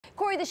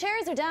Cory, the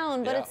shares are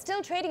down, but it's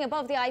still trading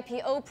above the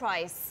IPO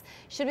price.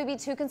 Should we be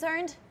too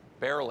concerned?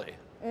 Barely.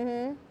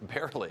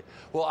 Barely.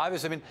 Well,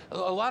 obviously, I mean, a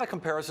lot of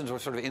comparisons were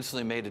sort of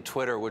instantly made to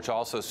Twitter, which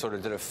also sort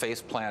of did a face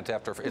plant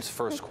after its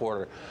first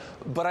quarter.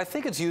 But I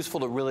think it's useful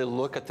to really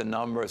look at the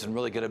numbers and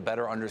really get a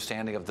better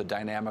understanding of the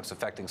dynamics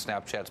affecting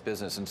Snapchat's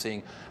business and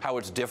seeing how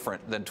it's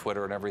different than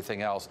Twitter and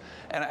everything else.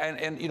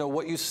 And you know,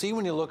 what you see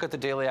when you look at the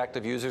daily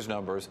active users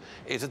numbers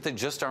is that they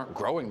just aren't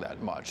growing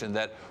that much. And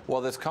that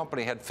while this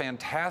company had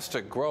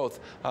fantastic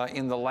growth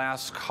in the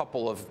last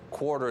couple of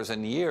quarters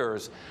and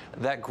years,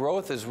 that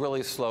growth has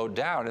really slowed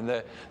down.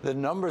 And the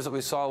numbers that we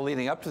saw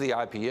leading up to the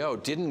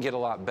IPO didn't get a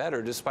lot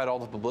better, despite all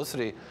the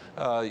publicity,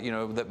 you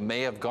know, that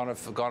may have gone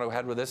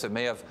ahead with this. It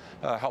may have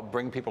helped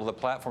bring people to the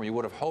platform. You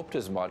would have hoped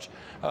as much.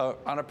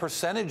 On a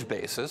percentage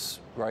basis,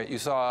 right, you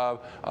saw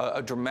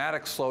a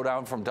dramatic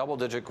slowdown from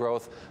double-digit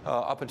growth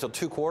up until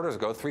 2 quarters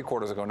ago, 3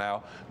 quarters ago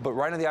now. But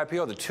right in the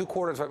IPO, the 2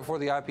 quarters right before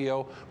the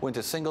IPO went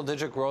to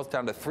single-digit growth,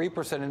 down to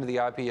 3% into the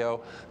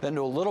IPO, then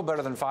to a little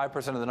better than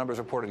 5% of the numbers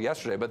reported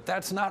yesterday. But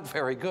that's not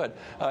very good.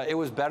 It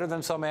was better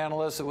than some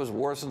analysts. It was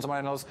worse than some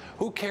analysts.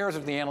 Who cares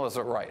if the analysts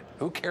are right?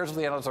 Who cares if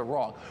the analysts are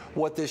wrong?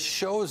 What this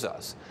shows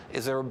us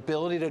is their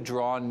ability to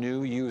draw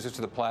new users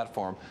to the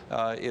platform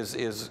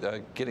is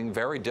getting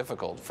very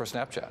difficult for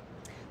Snapchat.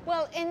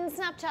 Well, in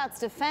Snapchat's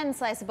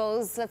defense, I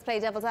suppose, let's play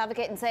devil's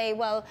advocate and say,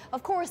 well,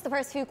 of course, the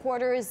first few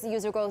quarters,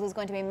 user growth is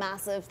going to be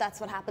massive. That's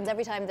what happens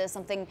every time there's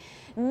something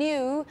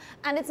new.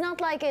 And it's not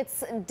like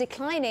it's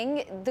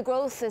declining. The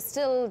growth is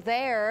still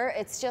there.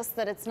 It's just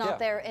that it's not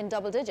there in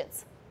double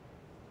digits.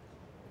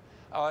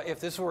 If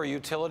this were a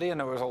utility and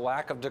there was a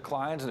lack of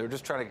declines and they were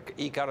just trying to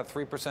eke out a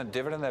 3%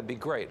 dividend, that'd be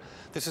great.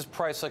 This is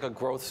priced like a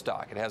growth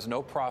stock. It has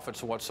no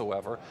profits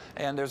whatsoever,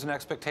 and there's an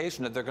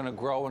expectation that they're going to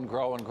grow and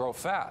grow and grow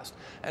fast.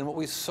 And what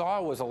we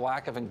saw was a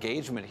lack of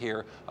engagement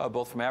here,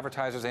 both from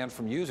advertisers and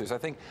from users. I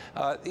think,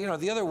 you know,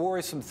 the other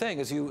worrisome thing,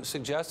 as you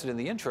suggested in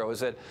the intro,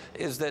 is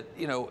that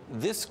you know,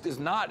 this is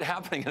not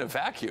happening in a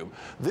vacuum.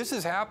 This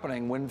is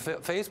happening when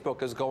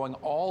Facebook is going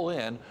all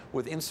in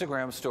with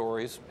Instagram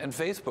stories and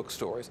Facebook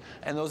stories,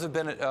 and those have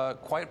been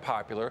quite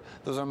popular.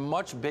 Those are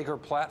much bigger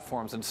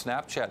platforms than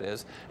Snapchat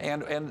is,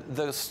 and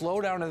the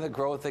slowdown in the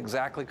growth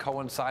exactly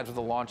coincides with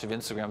the launch of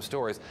Instagram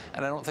stories,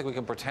 and I don't think we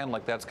can pretend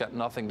like that's got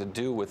nothing to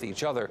do with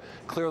each other.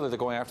 Clearly, they're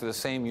going after the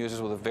same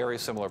users with a very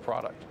similar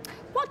product.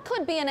 What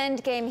could be an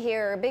end game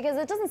here? Because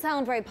it doesn't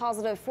sound very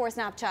positive for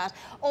Snapchat.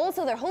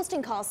 Also, their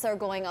hosting costs are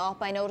going up,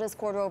 I noticed,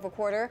 quarter over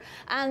quarter,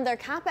 and their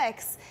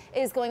CapEx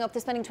is going up.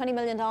 They're spending $20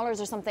 million or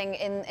something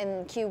in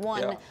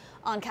Q1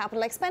 on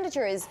capital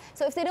expenditures.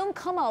 So if they don't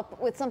come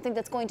up with something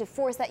that's going to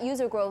force that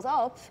user growth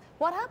up,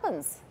 what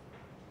happens?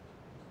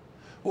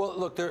 Well,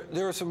 look,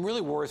 there are some really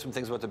worrisome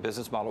things about the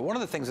business model. One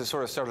of the things that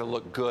sort of started to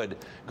look good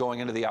going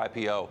into the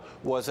IPO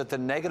was that the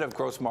negative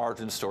gross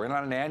margin story, and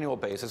on an annual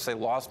basis, they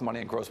lost money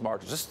in gross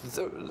margins. Just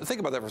think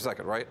about that for a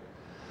second, right?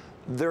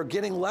 They're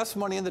getting less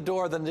money in the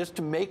door than just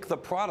to make the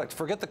product.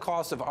 Forget the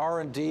cost of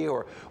R&D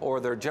or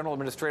their general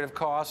administrative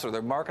costs or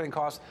their marketing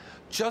costs.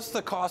 Just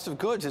the cost of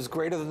goods is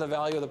greater than the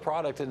value of the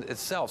product in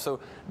itself. So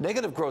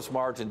negative gross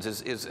margins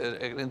is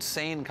an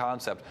insane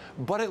concept.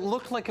 But it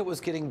looked like it was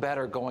getting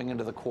better going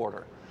into the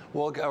quarter.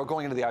 Well, or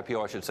going into the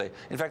IPO, I should say.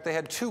 In fact, they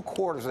had 2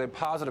 quarters where they had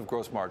positive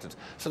gross margins.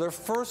 So their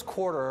first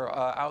quarter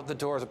out the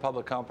door as a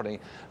public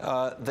company,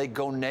 they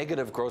go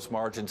negative gross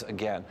margins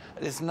again.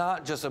 It's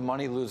not just a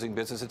money-losing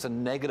business, it's a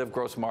negative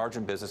gross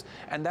margin business.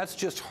 And that's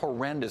just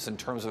horrendous in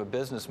terms of a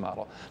business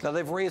model. Now,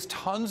 they've raised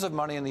tons of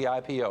money in the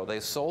IPO. They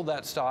sold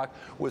that stock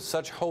with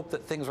such hope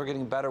that things were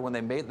getting better when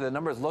they made, the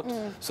numbers looked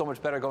so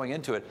much better going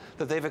into it,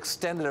 that they've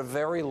extended a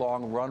very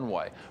long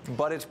runway.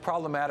 But it's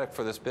problematic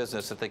for this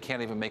business that they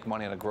can't even make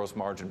money on a gross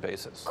margin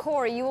basis.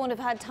 Cory, you won't have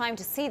had time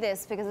to see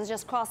this because it's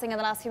just crossing in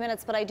the last few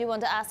minutes, but I do want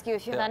to ask you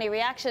if you have any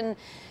reaction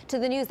to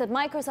the news that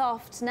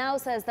Microsoft now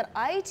says that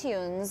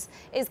iTunes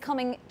is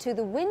coming to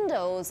the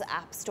Windows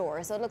App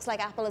Store. So it looks like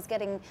Apple is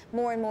getting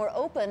more and more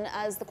open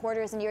as the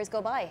quarters and years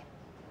go by.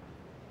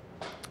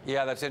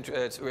 Yeah,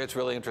 it's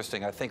really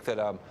interesting. I think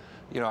that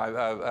you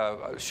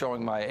know,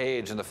 showing my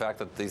age and the fact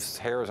that these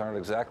hairs aren't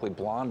exactly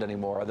blonde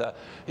anymore.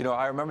 You know,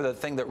 I remember the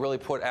thing that really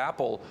put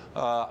Apple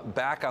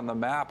back on the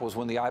map was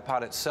when the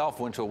iPod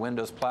itself went to a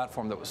Windows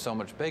platform that was so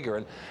much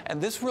bigger.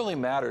 And this really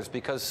matters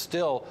because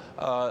still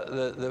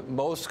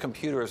most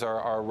computers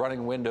are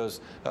running Windows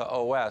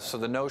OS. So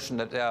the notion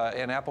that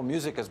and Apple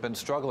Music has been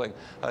struggling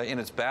in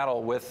its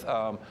battle with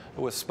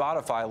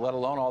Spotify, let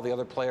alone all the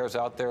other players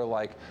out there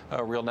like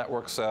Real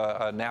Networks,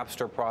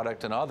 Napster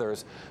product, and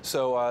others.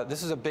 So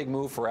this is a big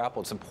move for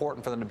Apple. It's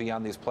important for them to be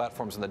on these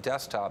platforms on the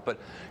desktop, but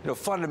you know,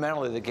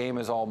 fundamentally the game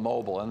is all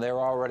mobile, and they're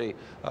already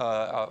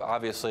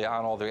obviously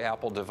on all the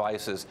Apple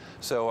devices.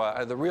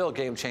 So the real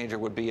game changer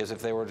would be as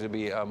if they were to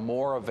be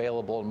more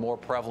available and more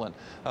prevalent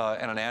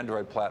in an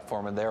Android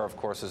platform, and there, of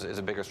course, is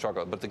a bigger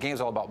struggle. But the game's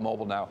all about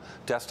mobile now.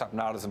 Desktop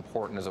not as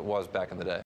important as it was back in the day.